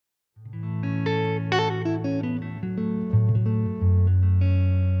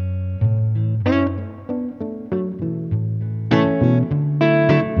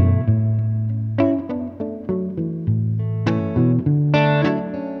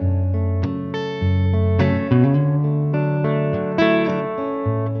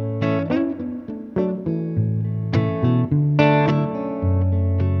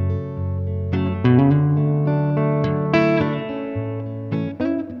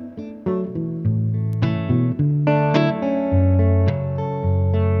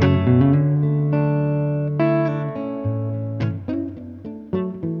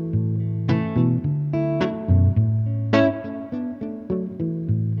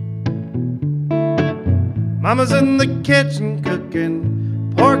Mama's in the kitchen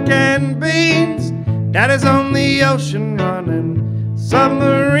cooking pork and beans. Daddy's on the ocean running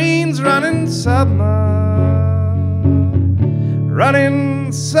submarines, running submarines.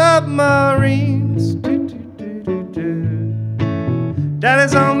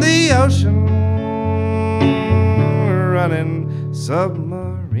 Daddy's on the ocean running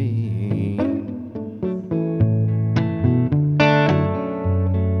submarines.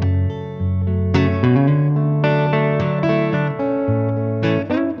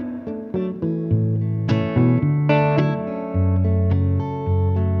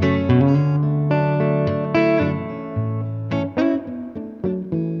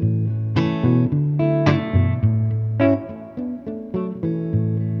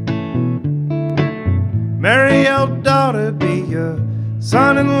 Marry your daughter, be your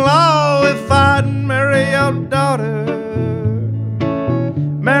son-in-law. If I'd marry your daughter,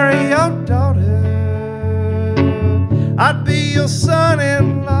 marry your daughter, I'd be your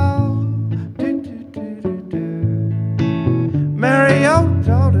son-in-law. Marry your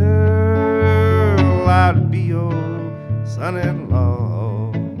daughter, I'd be your son-in-law.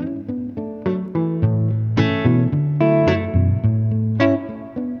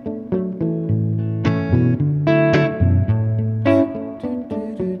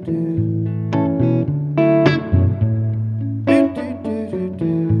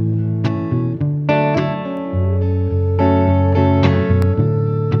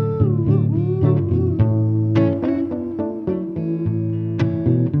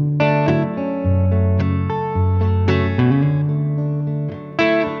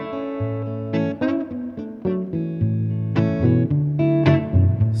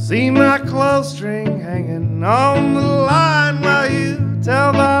 See my clothes string hanging on the line while you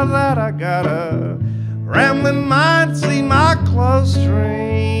tell by that I got a rambling mind. See my clothes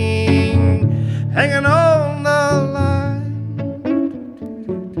string hanging on the line.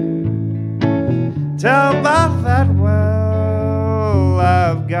 Tell by that, well,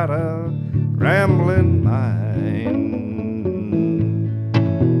 I've got a rambling mind.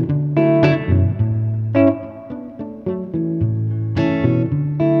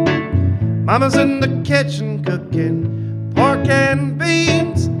 Mama's in the kitchen cooking pork and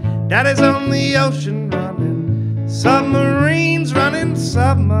beans. Daddy's on the ocean running submarines, running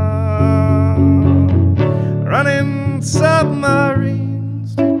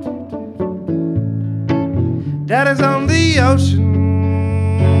submarines. Daddy's on the ocean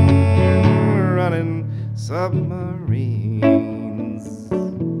running submarines.